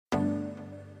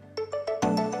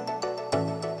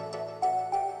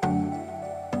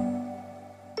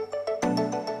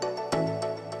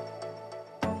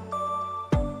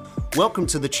Welcome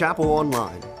to the Chapel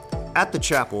Online. At the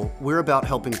Chapel, we're about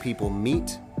helping people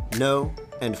meet, know,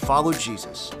 and follow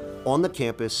Jesus on the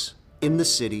campus, in the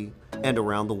city, and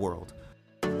around the world.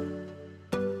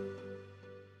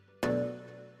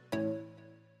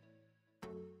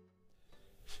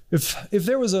 If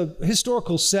there was a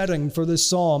historical setting for this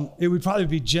psalm, it would probably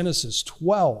be Genesis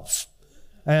 12.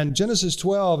 And Genesis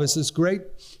 12 is this great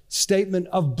statement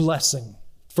of blessing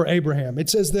for Abraham. It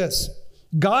says this,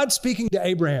 God speaking to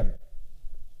Abraham,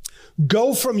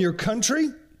 go from your country,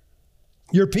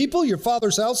 your people, your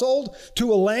father's household,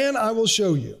 to a land I will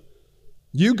show you.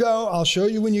 You go, I'll show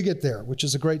you when you get there, which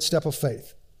is a great step of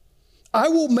faith. I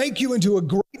will make you into a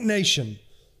great nation.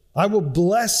 I will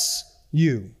bless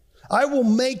you. I will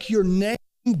make your name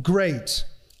great,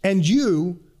 and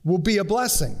you will be a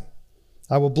blessing.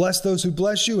 I will bless those who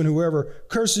bless you, and whoever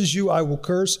curses you, I will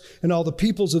curse, and all the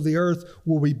peoples of the earth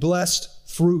will be blessed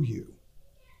through you.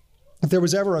 If there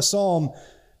was ever a psalm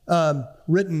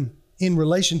written in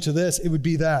relation to this, it would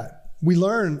be that. We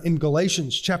learn in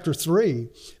Galatians chapter 3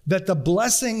 that the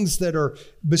blessings that are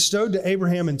bestowed to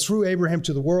Abraham and through Abraham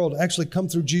to the world actually come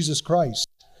through Jesus Christ.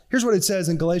 Here's what it says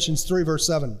in Galatians 3 verse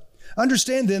 7.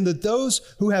 Understand then that those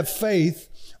who have faith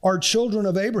are children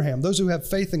of Abraham. Those who have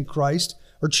faith in Christ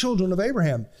are children of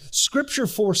Abraham. Scripture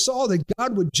foresaw that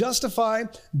God would justify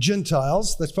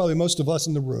Gentiles, that's probably most of us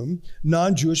in the room,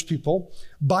 non-Jewish people,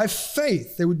 by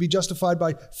faith. They would be justified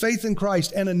by faith in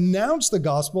Christ and announce the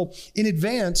gospel in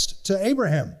advance to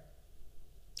Abraham.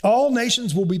 All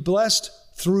nations will be blessed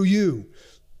through you.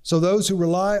 So those who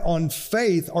rely on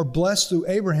faith are blessed through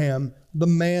Abraham, the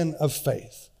man of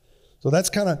faith. So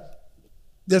that's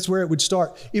where it would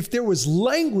start. If there was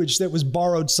language that was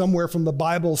borrowed somewhere from the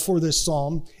Bible for this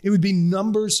psalm, it would be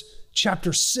Numbers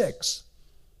chapter 6.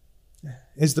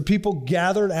 As the people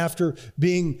gathered after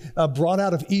being brought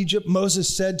out of Egypt,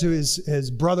 Moses said to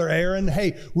his brother Aaron,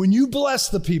 hey, when you bless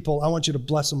the people, I want you to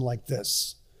bless them like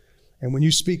this. And when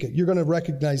you speak it, you're going to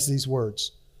recognize these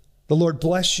words. The Lord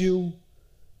bless you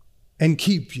and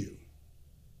keep you.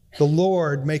 The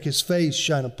Lord make his face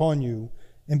shine upon you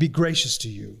and be gracious to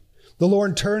you. The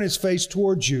Lord turn his face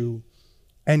towards you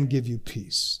and give you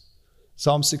peace.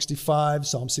 Psalm 65,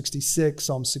 Psalm 66,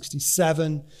 Psalm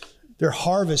 67. They're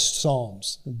harvest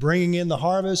psalms. They're bringing in the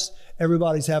harvest.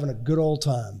 Everybody's having a good old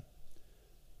time.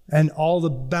 And all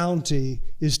the bounty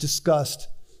is discussed.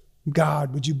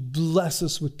 God, would you bless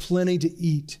us with plenty to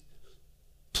eat,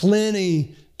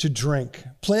 plenty to drink,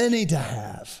 plenty to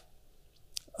have.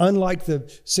 Unlike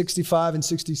the 65 and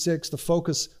 66, the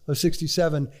focus of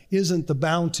 67 isn't the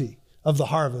bounty of the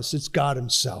harvest, it's God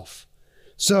himself.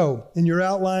 So in your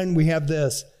outline, we have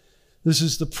this. This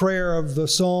is the prayer of the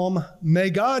psalm. May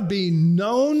God be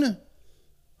known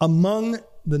among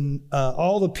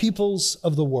all the peoples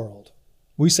of the world.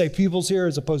 We say peoples here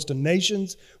as opposed to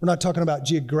nations. We're not talking about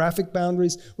geographic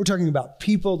boundaries. We're talking about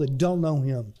people that don't know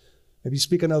him. Maybe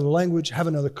speak another language, have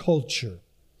another culture.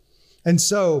 And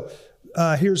so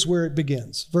here's where it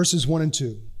begins. Verses 1 and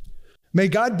 2. May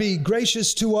God be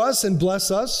gracious to us and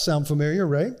bless us. Sound familiar,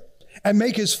 right? And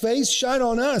make his face shine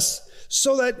on us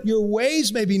so that your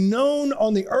ways may be known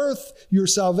on the earth, your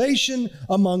salvation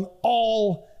among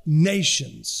all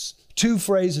nations. Two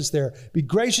phrases there. Be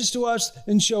gracious to us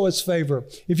and show us favor.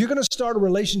 If you're going to start a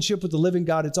relationship with the living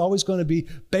God, it's always going to be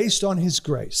based on his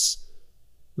grace.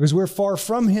 Because we're far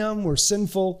from him, we're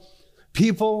sinful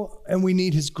people, and we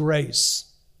need his grace.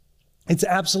 It's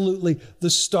absolutely the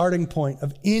starting point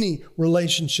of any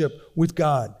relationship with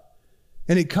God.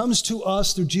 And it comes to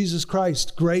us through Jesus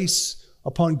Christ, grace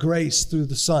upon grace through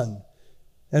the Son.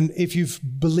 And if you've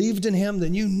believed in him,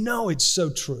 then you know it's so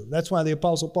true. That's why the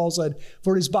Apostle Paul said,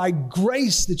 for it is by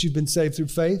grace that you've been saved through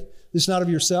faith. It's not of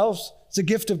yourselves. It's a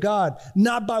gift of God,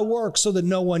 not by works, so that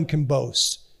no one can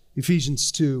boast.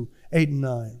 Ephesians 2, 8 and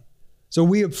 9. So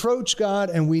we approach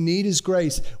God and we need his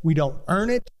grace. We don't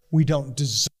earn it. We don't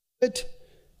deserve it.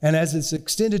 And as it's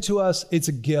extended to us, it's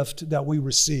a gift that we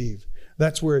receive.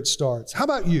 That's where it starts. How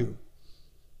about you?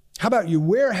 How about you?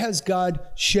 Where has God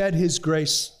shed his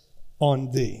grace on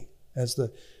thee? As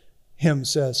the hymn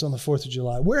says on the 4th of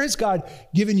July. Where has God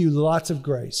given you lots of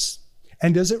grace?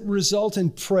 And does it result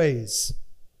in praise?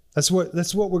 That's what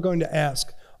we're going to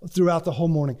ask throughout the whole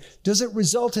morning. Does it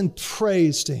result in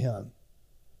praise to him?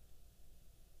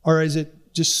 Or is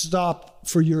it just stop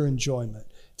for your enjoyment?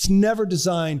 It's never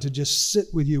designed to just sit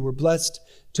with you. We're blessed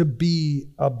to be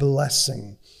a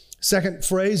blessing. Second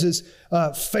phrase is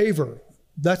favor.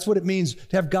 That's what it means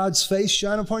to have God's face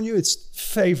shine upon you. It's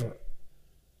favor.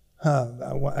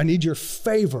 I need your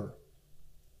favor.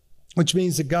 which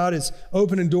means that God is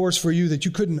opening doors for you that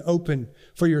you couldn't open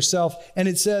for yourself. And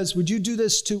it says, would you do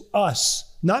this to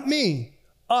us? Not me,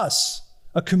 us,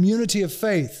 a community of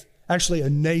faith, actually a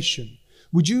nation.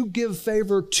 Would you give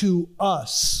favor to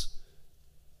us?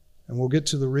 And we'll get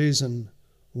to the reason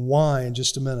why in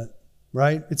just a minute,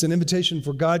 right? It's an invitation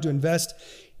for God to invest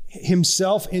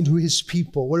himself into his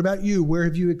people. What about you? Where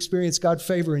have you experienced God's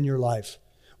favor in your life?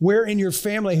 Where in your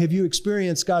family have you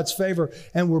experienced God's favor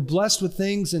and were blessed with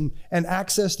things and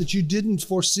access that you didn't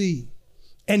foresee?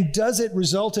 And does it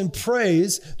result in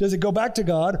praise? Does it go back to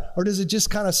God, or does it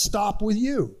just kind of stop with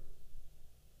you?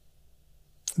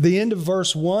 The end of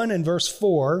verse 1 and verse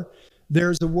 4,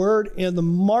 there's a word in the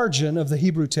margin of the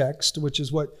Hebrew text, which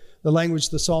is what the language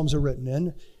the Psalms are written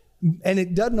in, and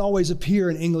it doesn't always appear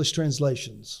in English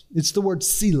translations. It's the word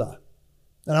Selah.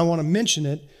 And I want to mention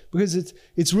it because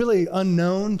it's really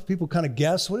unknown. People kind of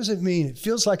guess, what does it mean? It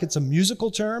feels like it's a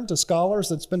musical term to scholars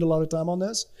that spend a lot of time on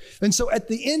this. And so at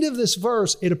the end of this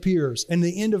verse, it appears. And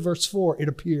the end of verse 4, it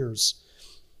appears.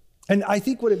 And I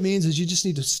think what it means is you just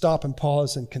need to stop and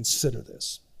pause and consider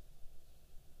this.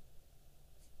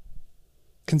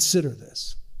 Consider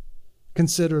this.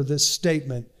 Consider this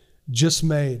statement just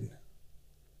made.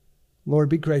 Lord,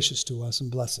 be gracious to us and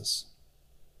bless us.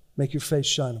 Make your face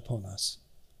shine upon us.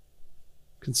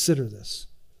 Consider this.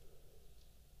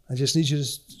 I just need you to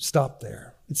stop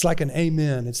there. It's like an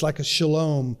amen. It's like a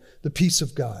shalom, the peace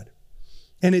of God.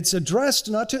 And it's addressed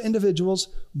not to individuals,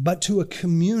 but to a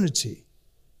community.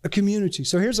 A community.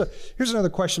 So here's another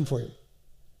question for you.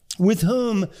 With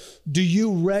whom do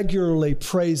you regularly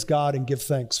praise God and give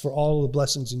thanks for all of the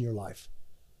blessings in your life?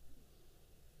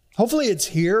 Hopefully it's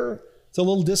here. It's a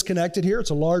little disconnected here. It's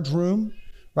a large room,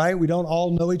 right? We don't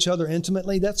all know each other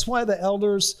intimately. That's why the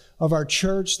elders of our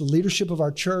church, the leadership of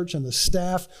our church, and the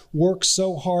staff work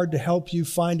so hard to help you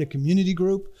find a community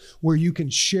group where you can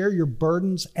share your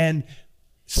burdens and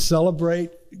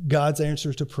celebrate God's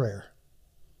answers to prayer.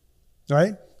 All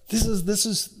right? This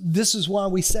is why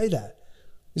we say that.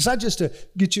 It's not just to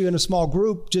get you in a small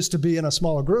group, just to be in a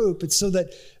smaller group. It's so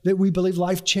that we believe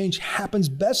life change happens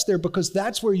best there, because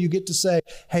that's where you get to say,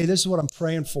 hey, this is what I'm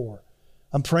praying for.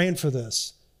 I'm praying for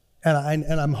this. And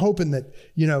I'm hoping that,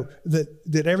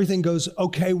 that everything goes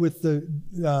okay with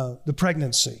the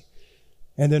pregnancy.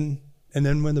 And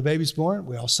then when the baby's born,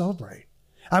 we all celebrate.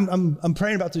 I'm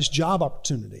praying about this job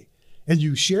opportunity. And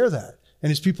you share that.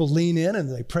 And as people lean in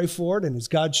and they pray for it, and as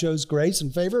God shows grace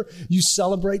and favor, you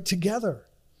celebrate together.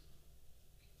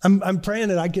 I'm praying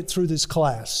that I get through this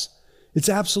class. It's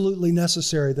absolutely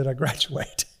necessary that I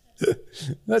graduate.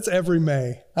 That's every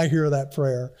May. I hear that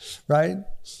prayer, right?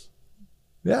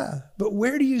 Yeah. But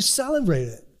where do you celebrate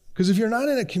it? Because if you're not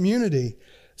in a community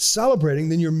celebrating,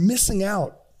 then you're missing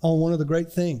out on one of the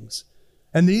great things.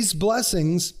 And these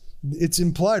blessings, it's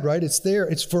implied, right? It's there.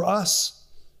 It's for us,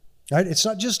 right? It's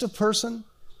not just a person.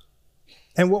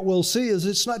 And what we'll see is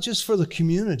it's not just for the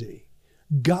community.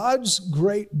 God's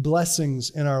great blessings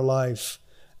in our life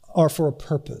are for a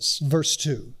purpose. Verse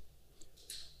 2.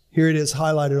 Here it is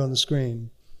highlighted on the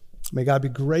screen. May God be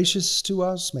gracious to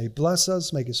us. May he bless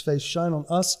us. Make his face shine on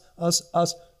us,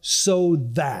 so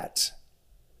that.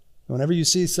 Whenever you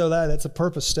see so that, that's a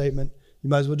purpose statement. You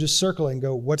might as well just circle it and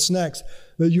go, what's next?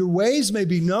 That your ways may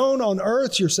be known on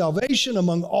earth, your salvation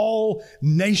among all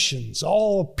nations,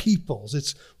 all peoples.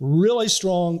 It's really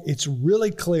strong. It's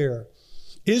really clear.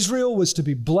 Israel was to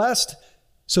be blessed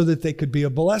so that they could be a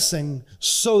blessing,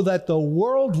 so that the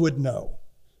world would know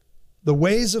the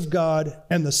ways of God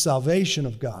and the salvation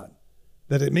of God,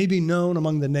 that it may be known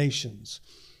among the nations.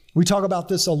 We talk about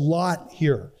this a lot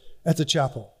here at the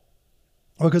chapel,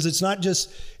 because it's not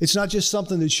just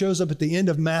something that shows up at the end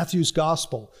of Matthew's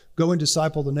gospel, go and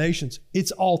disciple the nations.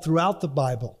 It's all throughout the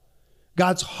Bible.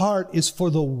 God's heart is for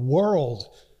the world.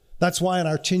 That's why in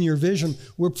our 10-year vision,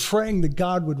 we're praying that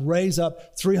God would raise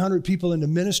up 300 people into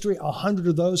ministry, 100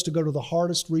 of those to go to the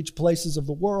hardest reached places of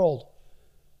the world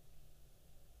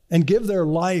and give their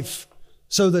life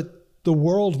so that the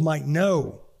world might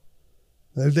know,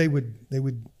 that they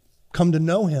would come to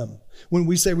know him. When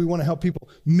we say we want to help people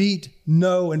meet,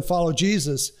 know, and follow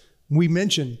Jesus, we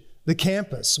mention the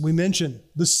campus, we mention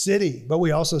the city, but we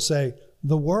also say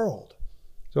the world.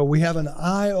 So we have an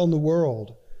eye on the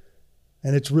world.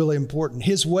 And it's really important.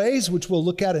 His ways, which we'll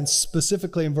look at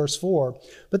specifically in verse 4.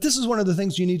 But this is one of the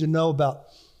things you need to know about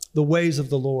the ways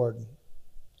of the Lord.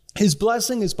 His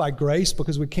blessing is by grace,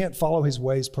 because we can't follow his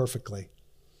ways perfectly.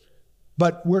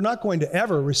 But we're not going to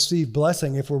ever receive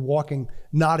blessing if we're walking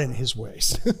not in his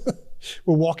ways.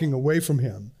 We're walking away from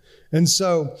him. And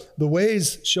so the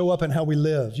ways show up in how we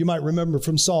live. You might remember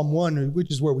from Psalm 1, which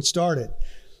is where we started.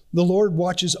 The Lord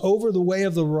watches over the way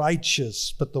of the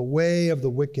righteous, but the way of the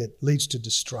wicked leads to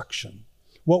destruction.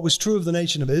 What was true of the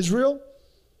nation of Israel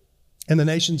and the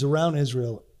nations around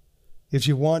Israel, if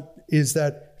you want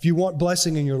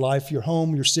blessing in your life, your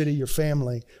home, your city, your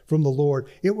family from the Lord,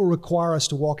 it will require us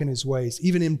to walk in his ways,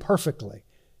 even imperfectly.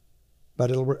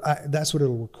 But that's what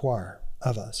it'll require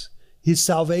of us. His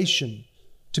salvation,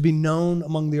 to be known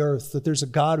among the earth, that there's a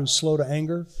God who's slow to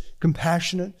anger,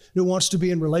 compassionate, who wants to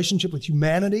be in relationship with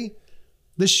humanity.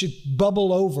 This should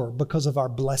bubble over because of our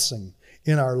blessing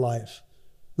in our life.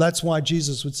 That's why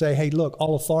Jesus would say, hey, look,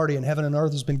 all authority in heaven and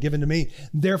earth has been given to me.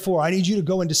 Therefore, I need you to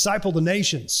go and disciple the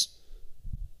nations,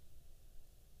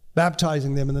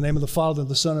 baptizing them in the name of the Father,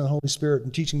 the Son, and the Holy Spirit,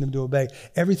 and teaching them to obey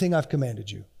everything I've commanded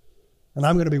you. And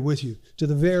I'm going to be with you to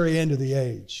the very end of the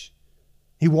age.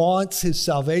 He wants his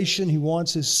salvation. He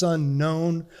wants his Son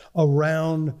known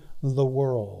around the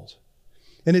world.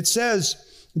 And it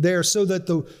says there, so that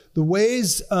the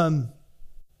ways of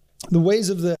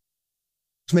the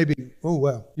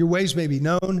your ways may be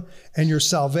known, and your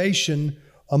salvation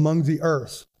among the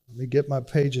earth. Let me get my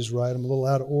pages right. I'm a little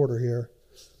out of order here.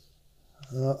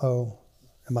 Uh-oh.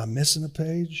 Am I missing a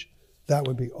page? That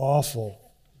would be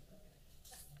awful.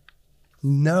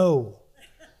 No,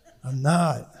 I'm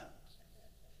not.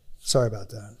 Sorry about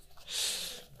that.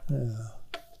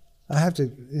 I have to,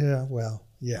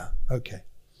 okay.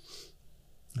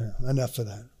 Enough of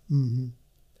that. Mm-hmm.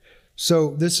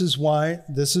 So this is why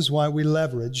we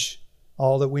leverage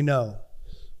all that we know.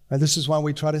 And this is why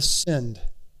we try to send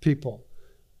people.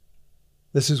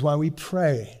 This is why we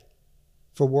pray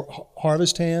for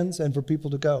harvest hands and for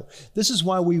people to go. This is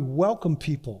why we welcome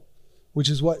people, which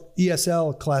is what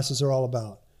ESL classes are all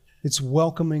about. It's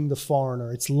welcoming the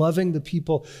foreigner. It's loving the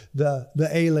people, the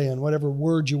alien, whatever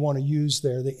word you want to use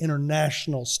there, the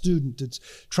international student. It's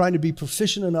trying to be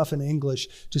proficient enough in English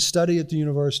to study at the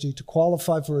university, to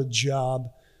qualify for a job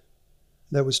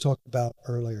that was talked about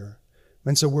earlier.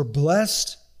 And so we're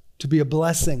blessed to be a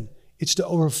blessing. It's to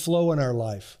overflow in our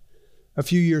life. A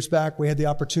few years back, we had the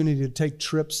opportunity to take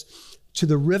trips to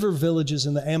the river villages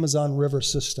in the Amazon River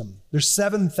system. There's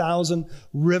 7,000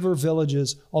 river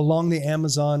villages along the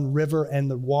Amazon River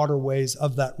and the waterways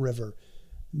of that river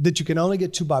that you can only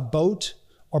get to by boat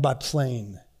or by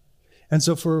plane. And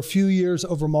so for a few years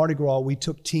over Mardi Gras, we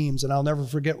took teams, and I'll never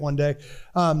forget one day,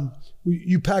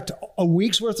 you packed a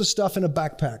week's worth of stuff in a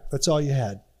backpack. That's all you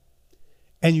had.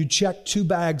 And you checked 2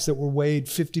 bags that were weighed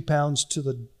 50 pounds to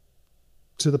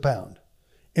the pound.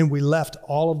 And we left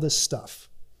all of this stuff.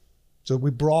 So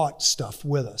we brought stuff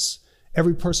with us.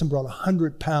 Every person brought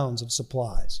 100 pounds of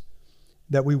supplies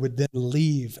that we would then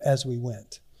leave as we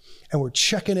went. And we're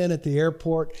checking in at the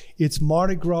airport. It's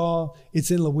Mardi Gras. It's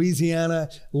in Louisiana.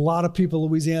 A lot of people in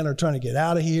Louisiana are trying to get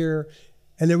out of here.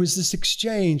 And there was this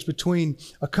exchange between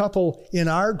a couple in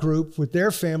our group with their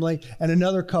family and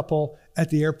another couple at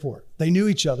the airport. They knew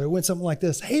each other. It went something like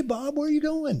this. Hey, Bob, where are you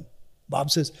going? Bob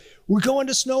says, we're going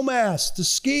to Snowmass to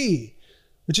ski.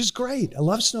 Which is great. I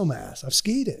love Snowmass. I've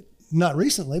skied it. Not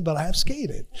recently, but I have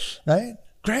skied it, right?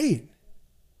 Great. And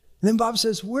then Bob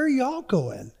says, where are y'all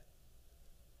going?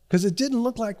 Because it didn't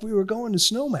look like we were going to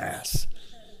Snowmass.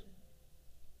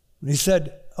 And he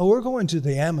said, oh, we're going to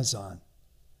the Amazon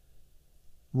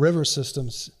River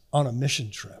systems on a mission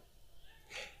trip.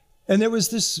 And there was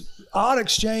this odd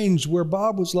exchange where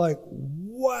Bob was like,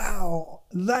 wow,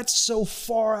 that's so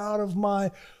far out of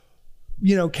my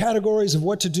categories of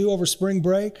what to do over spring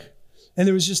break. And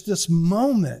there was just this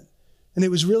moment, and it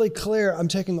was really clear, I'm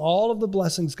taking all of the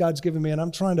blessings God's given me, and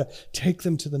I'm trying to take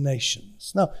them to the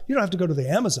nations. Now, you don't have to go to the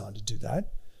Amazon to do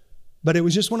that, but it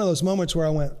was just one of those moments where I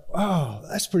went, oh,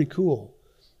 that's pretty cool.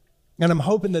 And I'm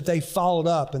hoping that they followed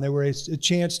up, and there was a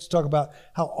chance to talk about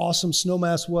how awesome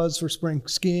Snowmass was for spring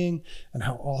skiing and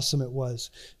how awesome it was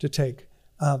to take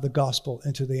the gospel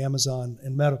into the Amazon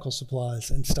and medical supplies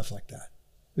and stuff like that.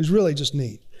 It was really just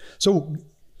neat. So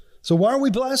why are we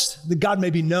blessed? That God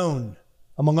may be known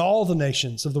among all the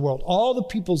nations of the world, all the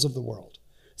peoples of the world.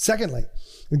 Secondly,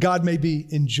 that God may be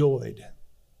enjoyed.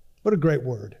 What a great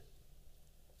word.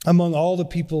 Among all the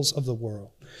peoples of the world.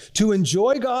 To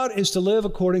enjoy God is to live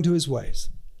according to his ways.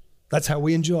 That's how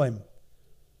we enjoy him.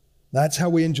 That's how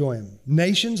we enjoy him.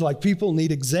 Nations, like people,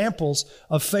 need examples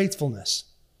of faithfulness.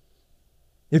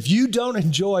 If you don't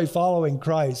enjoy following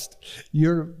Christ,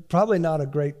 you're probably not a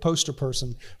great poster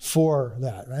person for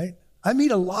that, right? I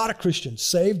meet a lot of Christians,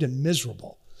 saved and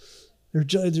miserable. They're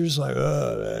just like,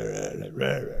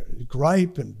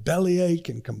 gripe and bellyache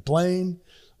and complain.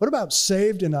 What about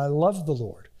saved and I love the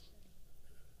Lord?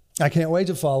 I can't wait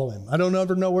to follow him. I don't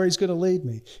ever know where he's going to lead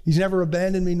me. He's never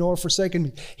abandoned me nor forsaken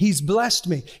me. He's blessed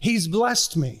me. He's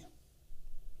blessed me.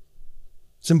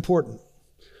 It's important.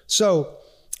 So,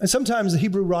 and sometimes the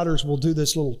Hebrew writers will do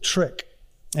this little trick.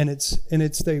 And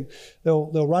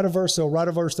they'll write a verse, they'll write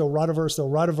a verse, they'll write a verse, they'll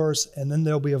write a verse, and then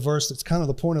there'll be a verse that's kind of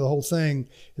the point of the whole thing,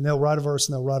 and they'll write a verse,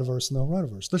 and they'll write a verse, and they'll write a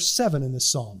verse. There's 7 in this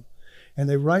psalm. And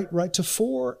they write to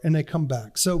 4, and they come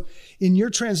back. So in your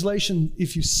translation,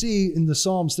 if you see in the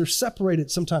Psalms, they're separated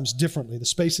sometimes differently, the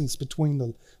spacings between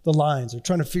the lines. They're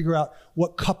trying to figure out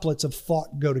what couplets of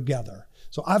thought go together.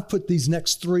 So I've put these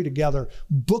next 3 together,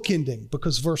 bookending,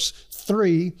 because verse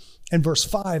 3 and verse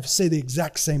 5 say the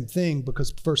exact same thing,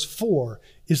 because verse 4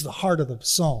 is the heart of the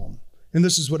psalm. And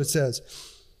this is what it says.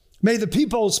 May the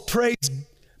peoples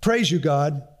praise you,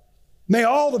 God. May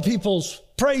all the peoples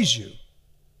praise you.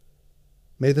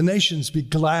 May the nations be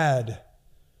glad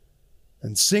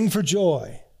and sing for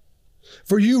joy.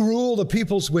 For you rule the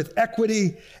peoples with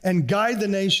equity and guide the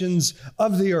nations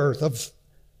of the earth.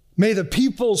 May the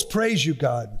peoples praise you,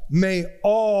 God. May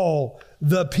all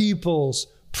the peoples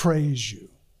praise you.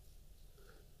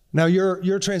 Now,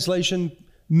 your translation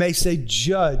may say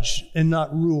judge and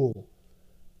not rule,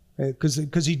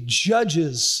 because he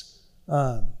judges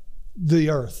the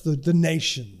earth, the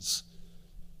nations.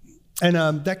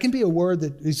 And that can be a word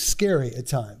that is scary at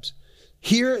times.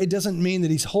 Here, it doesn't mean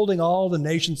that he's holding all the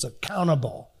nations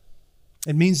accountable.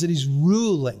 It means that he's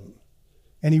ruling,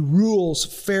 and he rules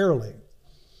fairly.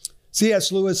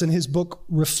 C.S. Lewis, in his book,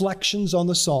 Reflections on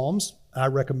the Psalms, I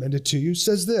recommend it to you,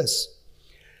 says this: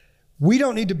 we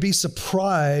don't need to be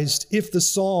surprised if the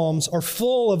Psalms are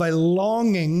full of a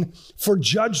longing for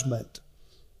judgment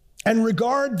and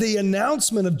regard the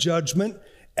announcement of judgment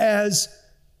as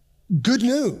good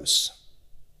news.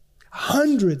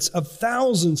 Hundreds of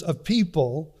thousands of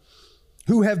people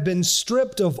who have been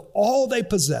stripped of all they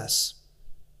possess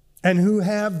and who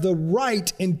have the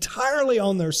right entirely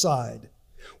on their side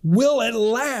will at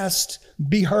last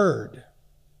be heard.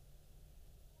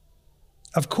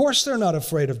 Of course, they're not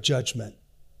afraid of judgment.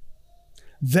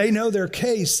 They know their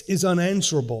case is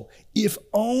unanswerable. If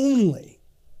only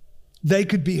they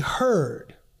could be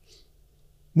heard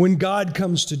when God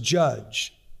comes to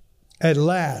judge. At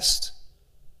last,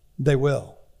 they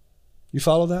will. You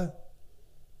follow that?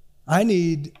 I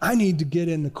need to get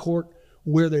in the court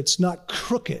where it's not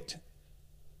crooked.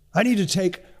 I need to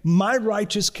take my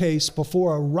righteous case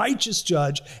before a righteous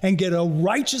judge and get a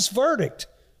righteous verdict.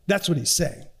 That's what he's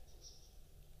saying.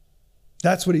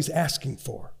 That's what he's asking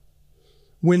for.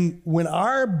 When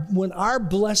our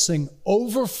blessing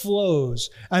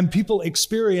overflows and people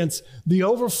experience the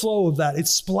overflow of that, it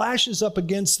splashes up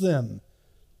against them,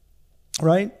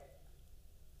 right?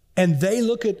 And they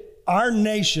look at our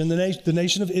nation, the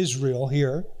nation of Israel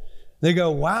here, they go,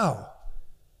 wow,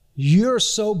 you're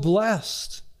so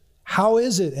blessed. How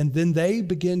is it? And then they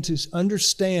begin to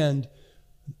understand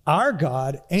our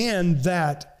God and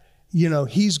that,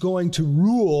 he's going to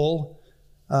rule.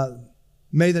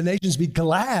 May the nations be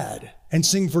glad and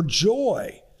sing for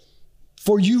joy,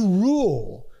 for you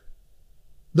rule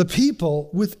the people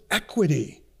with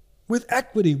equity, with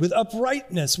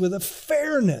uprightness, with a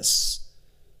fairness.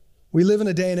 We live in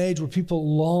a day and age where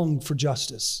people long for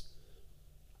justice.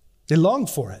 They long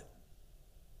for it,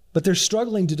 but they're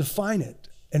struggling to define it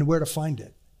and where to find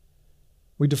it.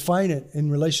 We define it in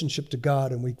relationship to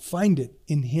God, and we find it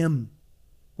in Him.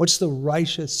 What's the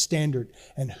righteous standard,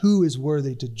 and who is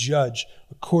worthy to judge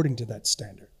according to that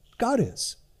standard? God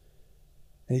is.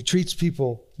 And He treats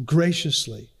people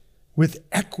graciously, with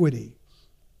equity.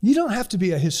 You don't have to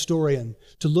be a historian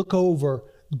to look over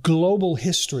global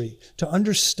history to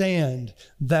understand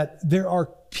that there are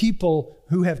people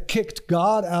who have kicked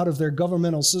God out of their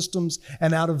governmental systems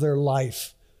and out of their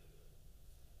life.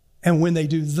 And when they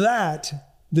do that,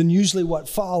 then usually what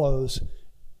follows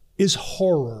is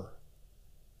horror.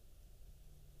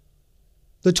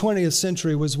 The 20th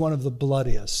century was one of the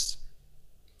bloodiest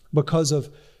because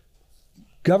of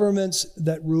governments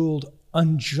that ruled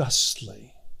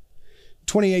unjustly.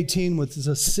 2018 was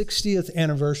the 60th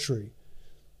anniversary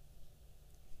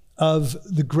of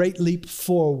the Great Leap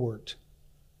Forward,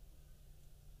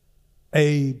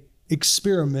 an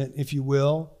experiment, if you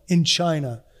will, in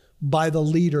China by the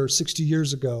leader 60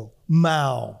 years ago,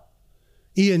 Mao.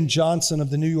 Ian Johnson of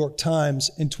the New York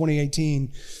Times in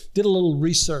 2018 did a little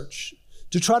research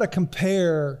to try to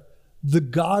compare the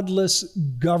godless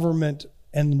government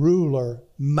and ruler,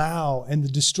 Mao, and the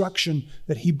destruction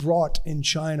that he brought in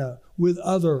China with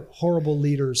other horrible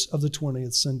leaders of the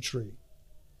 20th century.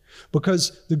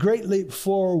 Because the Great Leap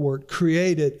Forward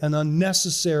created an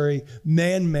unnecessary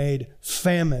man-made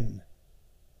famine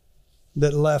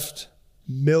that left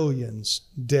millions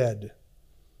dead.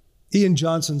 Ian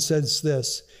Johnson says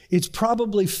this: it's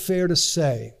probably fair to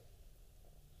say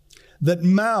that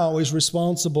Mao is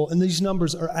responsible, and these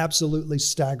numbers are absolutely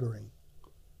staggering,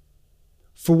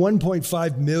 for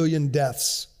 1.5 million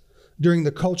deaths during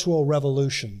the Cultural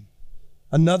Revolution.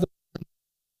 Another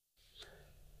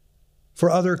for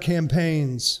other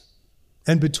campaigns,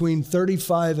 and between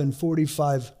 35 and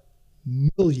 45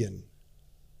 million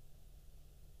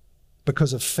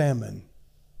because of famine.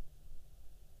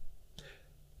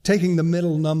 Taking the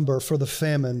middle number for the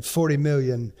famine, 40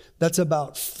 million, that's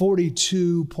about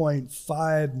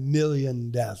 42.5 million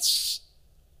deaths.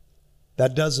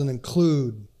 That doesn't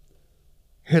include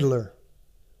Hitler,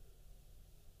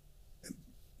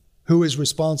 who is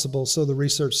responsible, so the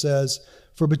research says,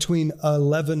 for between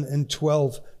 11 and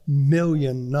 12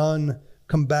 million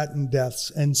non-combatant deaths,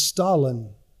 and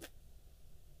Stalin,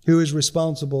 who is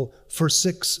responsible for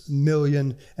 6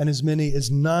 million and as many as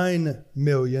 9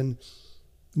 million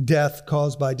death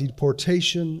caused by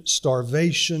deportation,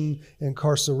 starvation,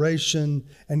 incarceration,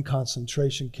 and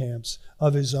concentration camps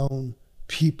of his own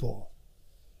people.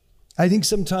 I think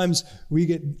sometimes we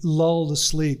get lulled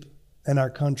asleep in our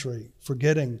country,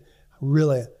 forgetting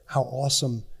really how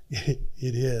awesome it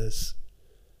is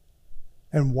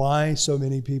and why so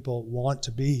many people want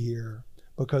to be here,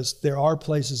 because there are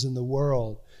places in the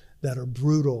world that are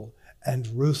brutal and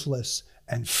ruthless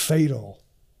and fatal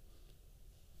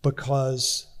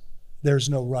because there's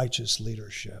no righteous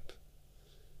leadership.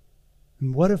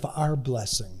 And what if our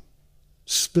blessing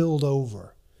spilled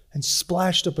over and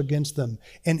splashed up against them,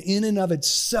 and in and of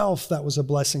itself that was a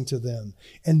blessing to them?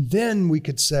 And then we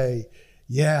could say,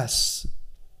 yes,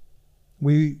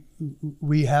 we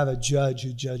have a judge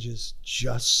who judges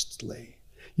justly.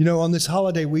 You know, on this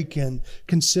holiday weekend,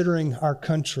 considering our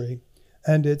country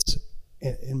and its,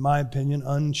 in my opinion,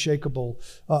 undeniable,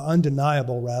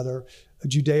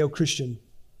 Judeo-Christian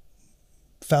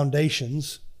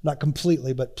foundations, not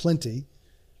completely, but plenty,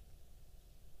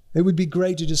 it would be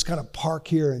great to just kind of park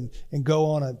here and go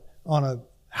on a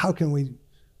how can we,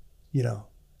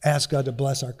 ask God to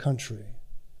bless our country,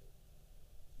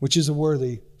 which is a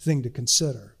worthy thing to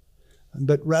consider.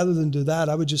 But rather than do that,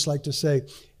 I would just like to say,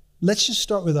 let's just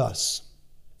start with us.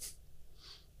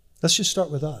 Let's just start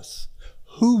with us.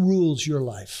 Who rules your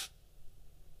life?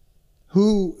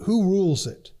 Who rules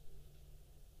it?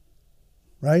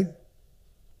 Right?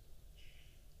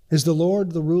 Is the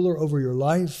Lord the ruler over your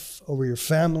life, over your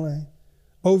family,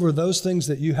 over those things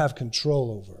that you have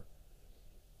control over?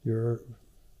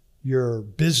 Your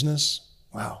business?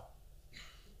 Wow.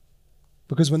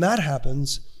 Because when that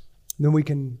happens, then we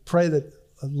can pray that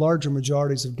larger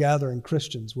majorities of gathering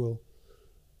Christians will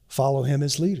follow him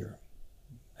as leader.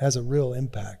 It has a real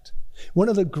impact. One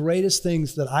of the greatest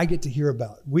things that I get to hear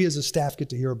about, we as a staff get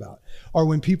to hear about, are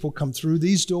when people come through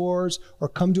these doors or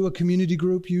come to a community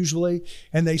group usually,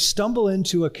 and they stumble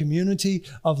into a community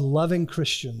of loving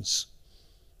Christians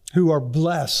who are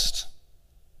blessed.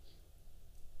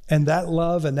 And that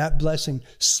love and that blessing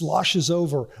sloshes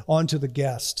over onto the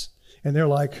guest. And they're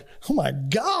like, oh my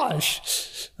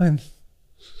gosh. And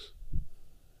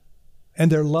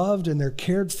they're loved and they're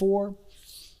cared for.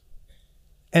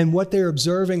 And what they're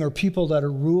observing are people that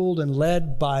are ruled and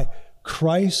led by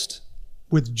Christ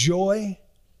with joy.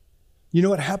 You know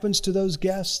what happens to those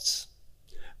guests?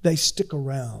 They stick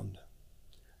around.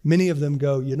 Many of them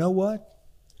go, you know what?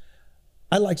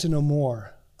 I'd like to know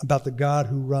more about the God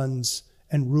who runs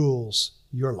and rules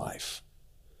your life,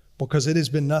 because it has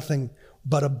been nothing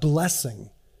but a blessing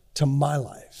to my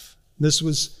life. This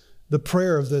was the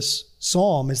prayer of this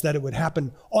psalm, is that it would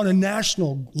happen on a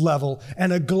national level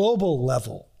and a global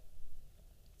level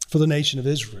for the nation of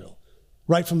Israel,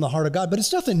 right from the heart of God. But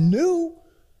it's nothing new,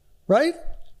 right?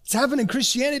 It's happened in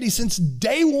Christianity since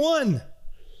day one.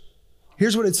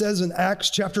 Here's what it says in Acts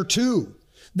chapter 2.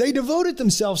 They devoted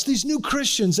themselves, these new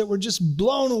Christians that were just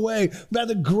blown away by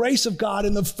the grace of God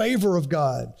and the favor of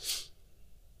God.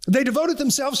 They devoted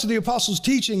themselves to the apostles'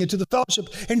 teaching and to the fellowship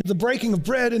and to the breaking of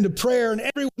bread and to prayer, and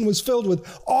everyone was filled with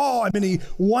awe and many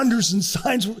wonders and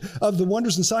signs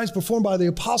performed by the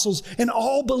apostles, and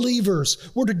all believers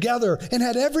were together and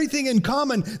had everything in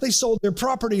common. They sold their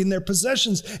property and their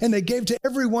possessions, and they gave to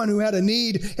everyone who had a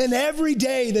need. And every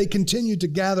day they continued to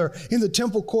gather in the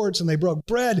temple courts, and they broke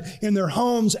bread in their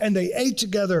homes, and they ate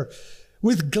together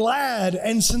with glad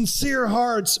and sincere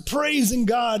hearts, praising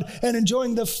God and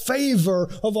enjoying the favor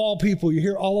of all people. You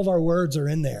hear all of our words are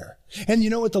in there. And you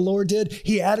know what the Lord did?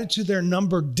 He added to their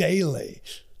number daily.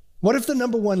 What if the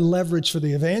number one leverage for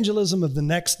the evangelism of the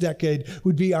next decade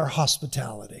would be our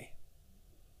hospitality?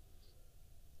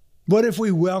 What if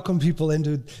we welcome people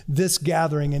into this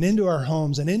gathering and into our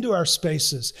homes and into our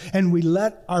spaces, and we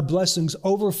let our blessings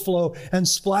overflow and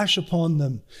splash upon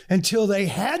them until they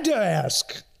had to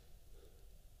ask,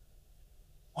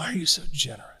 Why are you so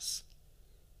generous?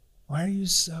 Why are you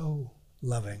so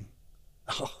loving?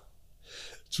 Oh,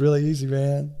 it's really easy,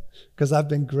 man, because I've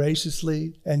been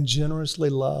graciously and generously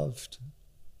loved.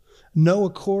 No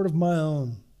accord of my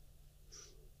own.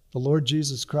 The Lord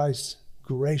Jesus Christ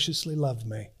graciously loved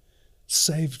me,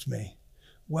 saved me,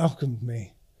 welcomed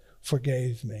me,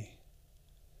 forgave me.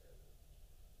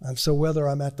 And so whether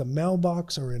I'm at the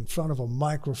mailbox or in front of a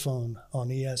microphone on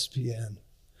ESPN,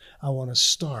 I want to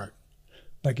start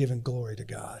by giving glory to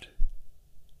God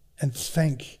and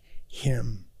thank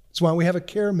Him. That's why we have a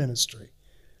care ministry.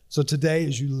 So today,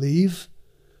 as you leave,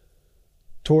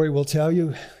 Tori will tell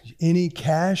you, any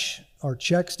cash or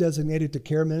checks designated to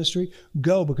care ministry,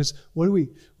 go, because what do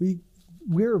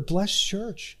we're a blessed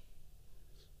church.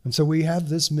 And so we have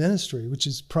this ministry, which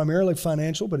is primarily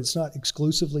financial, but it's not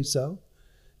exclusively so,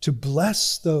 to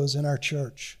bless those in our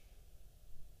church.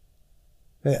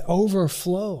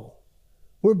 Overflow.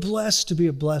 We're blessed to be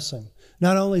a blessing,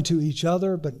 not only to each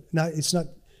other, but it's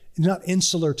not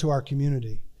insular to our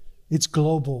community. It's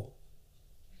global.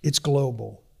 It's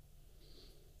global.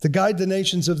 To guide the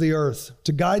nations of the earth.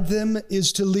 To guide them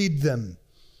is to lead them.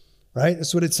 Right?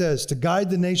 That's what it says. To guide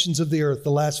the nations of the earth,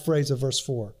 the last phrase of verse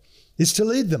 4. It's to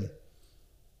lead them.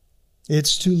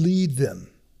 It's to lead them.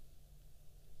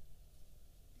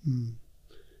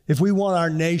 If we want our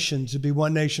nation to be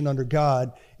one nation under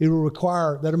God, it will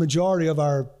require that a majority of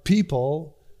our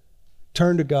people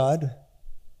turn to God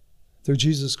through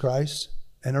Jesus Christ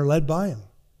and are led by Him.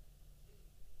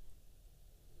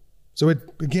 So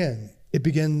it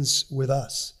begins with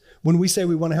us. When we say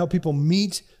we want to help people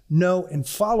meet, know, and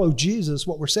follow Jesus,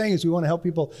 what we're saying is we want to help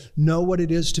people know what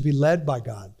it is to be led by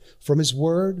God, from His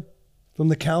Word, from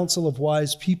the counsel of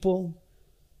wise people,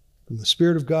 from the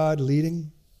Spirit of God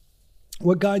leading.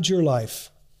 What guides your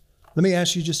life? Let me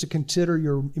ask you just to consider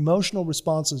your emotional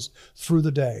responses through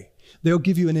the day. They'll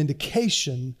give you an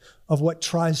indication of what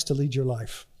tries to lead your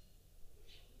life.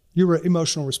 Your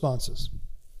emotional responses.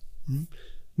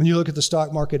 When you look at the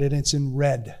stock market and it's in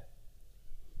red,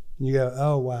 you go,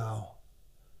 oh, wow.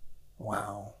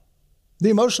 Wow. The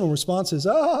emotional response is,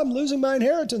 oh, I'm losing my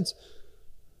inheritance.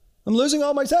 I'm losing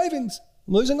all my savings.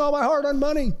 I'm losing all my hard-earned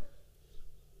money.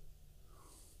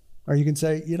 Or you can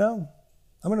say,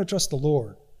 I'm going to trust the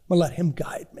Lord. I'm going to let Him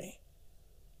guide me.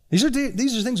 These are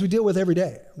things we deal with every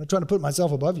day. I'm not trying to put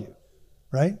myself above you,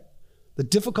 right? The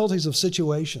difficulties of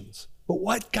situations. But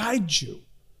what guides you?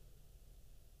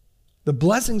 The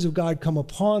blessings of God come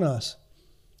upon us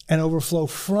and overflow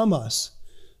from us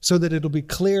so that it'll be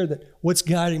clear that what's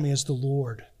guiding me is the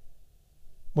Lord.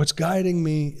 What's guiding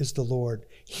me is the Lord.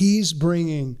 He's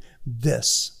bringing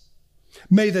this.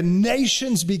 May the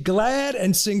nations be glad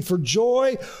and sing for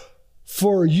joy,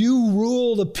 for you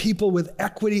rule the people with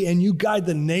equity and you guide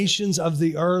the nations of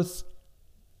the earth.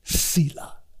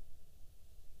 Selah.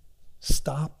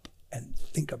 Stop and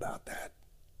think about that.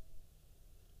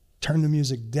 Turn the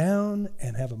music down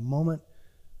and have a moment.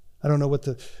 I don't know what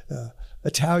the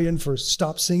Italian for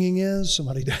stop singing is.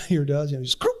 Somebody here does.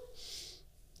 Just,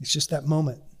 it's just that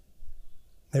moment.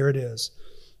 There it is.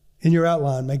 In your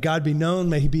outline, may God be known,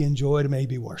 may He be enjoyed, and may He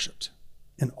be worshiped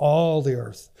in all the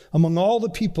earth, among all the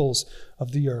peoples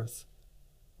of the earth.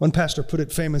 One pastor put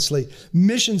it famously,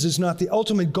 missions is not the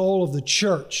ultimate goal of the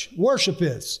church. Worship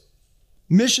is.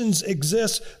 Missions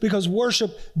exist because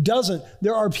worship doesn't.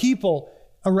 There are people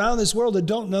around this world that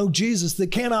don't know Jesus,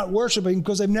 that cannot worship Him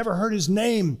because they've never heard His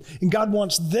name, and God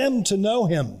wants them to know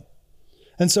Him.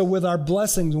 And so with our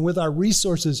blessings and with our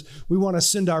resources, we want to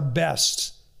send our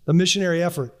best, the missionary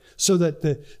effort, so that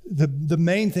the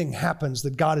main thing happens,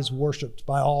 that God is worshiped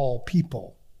by all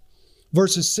people.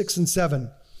 Verses 6 and 7.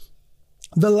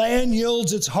 The land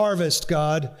yields its harvest,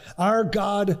 God. Our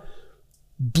God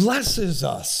blesses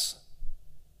us.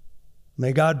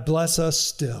 May God bless us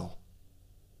still,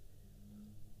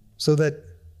 so that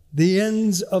the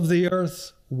ends of the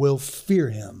earth will fear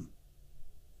Him.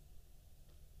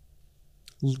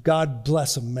 God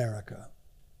bless America,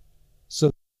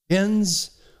 so the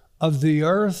ends of the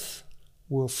earth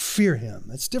will fear Him.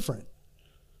 It's different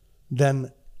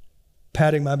than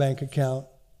padding my bank account,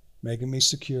 making me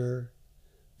secure.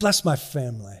 Bless my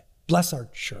family. Bless our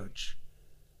church.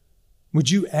 Would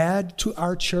you add to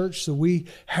our church so we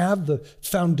have the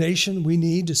foundation we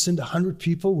need to send 100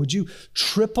 people? Would you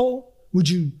triple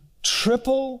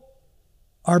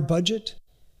our budget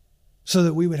so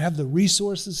that we would have the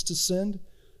resources to send?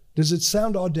 Does it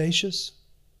sound audacious?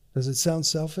 Does it sound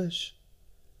selfish?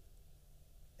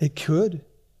 It could,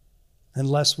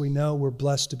 unless we know we're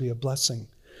blessed to be a blessing.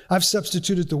 I've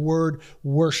substituted the word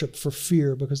worship for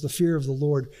fear because the fear of the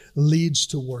Lord leads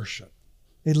to worship.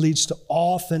 It leads to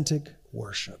authentic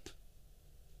worship.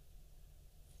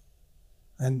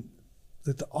 and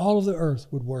that all of the earth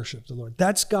would worship the Lord.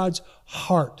 That's God's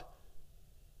heart.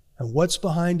 And what's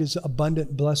behind his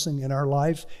abundant blessing in our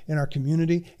life, in our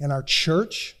community, in our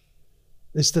church,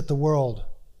 is that the world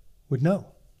would know.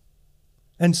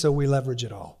 And so we leverage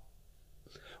it all.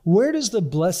 Where does the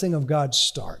blessing of God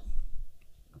start?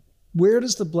 Where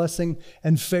does the blessing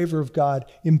and favor of God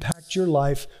impact your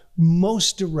life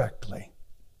most directly?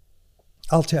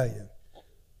 I'll tell you,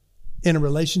 in a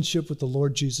relationship with the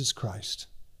Lord Jesus Christ.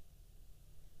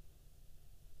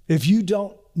 If you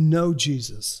don't know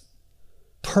Jesus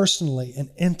personally and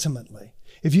intimately,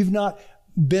 if you've not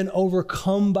been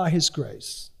overcome by his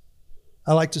grace,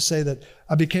 I like to say that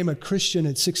I became a Christian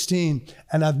at 16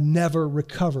 and I've never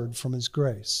recovered from his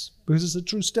grace, because it's a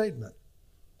true statement.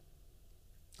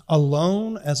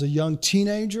 Alone as a young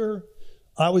teenager,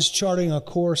 I was charting a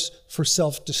course for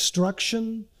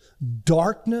self-destruction,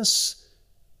 darkness,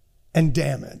 and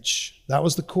damage. That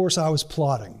was the course I was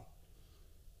plotting.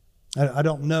 I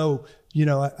don't know,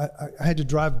 I had to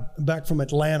drive back from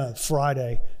Atlanta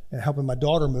Friday and helping my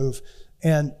daughter move,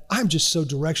 and I'm just so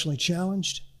directionally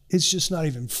challenged. It's just not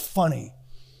even funny.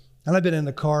 And I've been in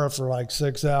the car for like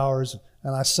 6 hours,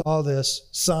 and I saw this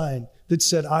sign that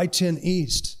said I-10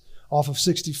 East off of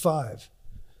 65.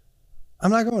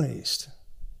 I'm not going east,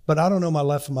 but I don't know my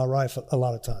left from my right a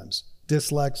lot of times.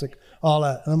 Dyslexic, all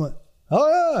that. And I'm like, oh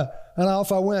yeah. And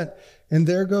off I went. And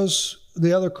there goes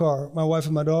the other car, my wife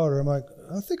and my daughter. I'm like,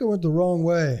 I think I went the wrong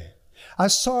way. I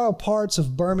saw parts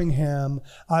of Birmingham,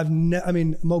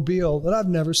 Mobile, that I've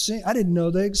never seen. I didn't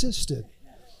know they existed.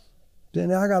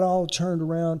 Then I got all turned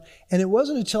around. And it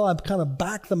wasn't until I kind of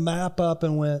backed the map up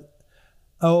and went,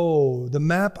 oh, the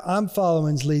map I'm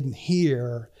following is leading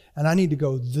here, and I need to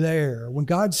go there. When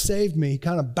God saved me, he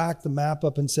kind of backed the map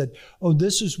up and said, oh,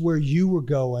 this is where you were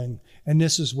going, and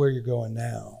this is where you're going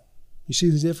now. You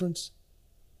see the difference?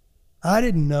 I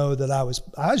didn't know that I was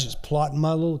just plotting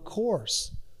my little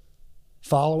course,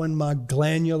 following my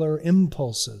glandular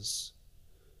impulses,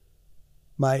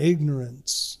 my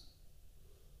ignorance,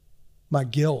 my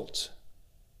guilt.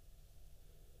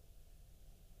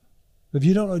 If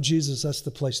you don't know Jesus, that's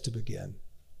the place to begin.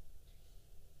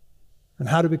 And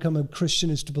how to become a Christian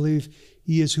is to believe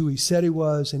he is who he said he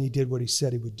was, and he did what he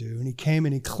said he would do. And he came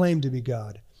and he claimed to be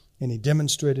God, and he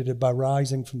demonstrated it by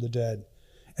rising from the dead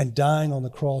and dying on the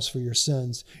cross for your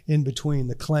sins in between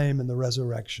the claim and the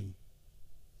resurrection.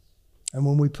 And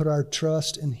when we put our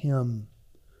trust in him,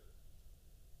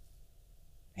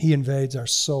 he invades our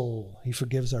soul. He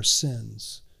forgives our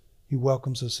sins. He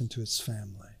welcomes us into his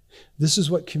family. This is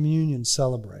what communion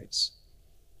celebrates.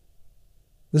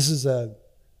 This is a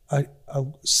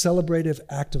celebrative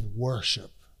act of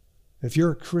worship. If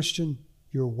you're a Christian,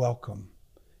 you're welcome.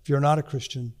 If you're not a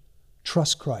Christian,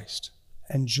 trust Christ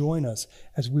and join us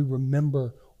as we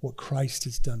remember what Christ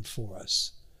has done for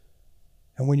us.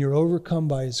 And when you're overcome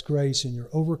by his grace and you're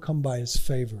overcome by his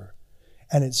favor,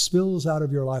 and it spills out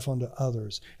of your life onto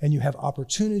others, and you have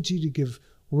opportunity to give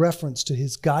reference to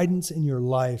his guidance in your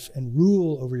life and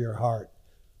rule over your heart,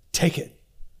 take it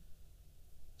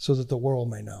so that the world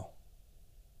may know.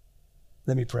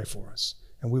 Let me pray for us,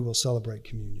 and we will celebrate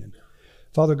communion.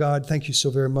 Father God, thank you so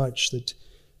very much that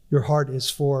your heart is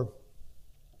for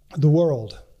the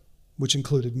world, which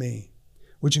included me,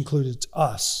 which included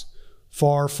us,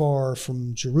 far, far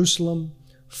from Jerusalem,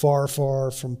 far,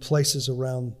 far from places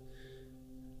around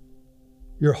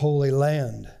your holy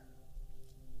land,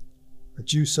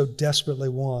 that you so desperately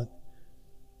want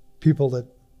people that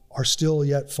are still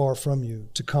yet far from you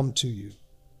to come to you.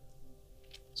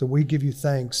 So we give you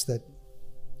thanks that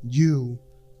you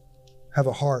have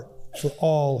a heart for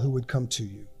all who would come to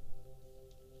you.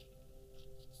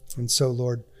 And so,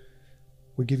 Lord,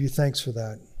 we give you thanks for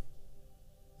that.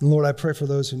 And Lord, I pray for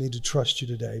those who need to trust you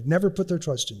today, never put their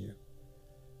trust in you,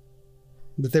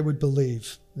 that they would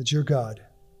believe that you're God,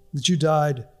 that you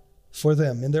died for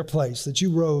them in their place, that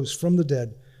you rose from the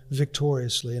dead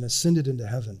victoriously and ascended into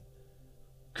heaven,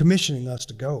 commissioning us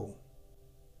to go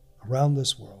around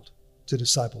this world to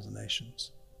disciple the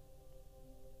nations.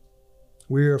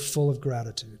 We are full of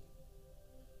gratitude.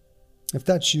 If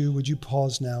that's you, would you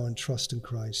pause now and trust in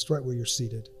Christ right where you're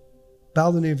seated?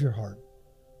 Bow the knee of your heart.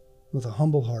 With a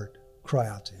humble heart, cry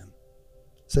out to him.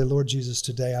 Say, Lord Jesus,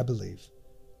 today I believe.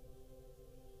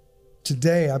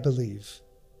 Today I believe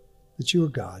that you are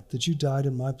God, that you died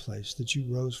in my place, that you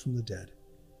rose from the dead.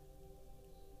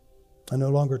 I no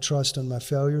longer trust in my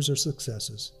failures or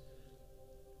successes,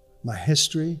 my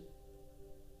history,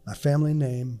 my family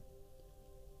name,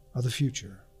 or the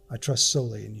future. I trust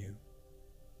solely in you.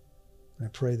 And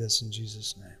I pray this in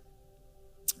Jesus'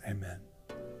 name. Amen.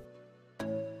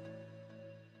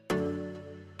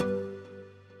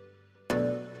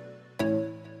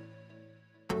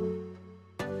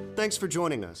 Thanks for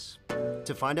joining us.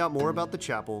 To find out more about the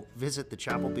chapel, visit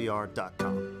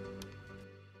thechapelbr.com.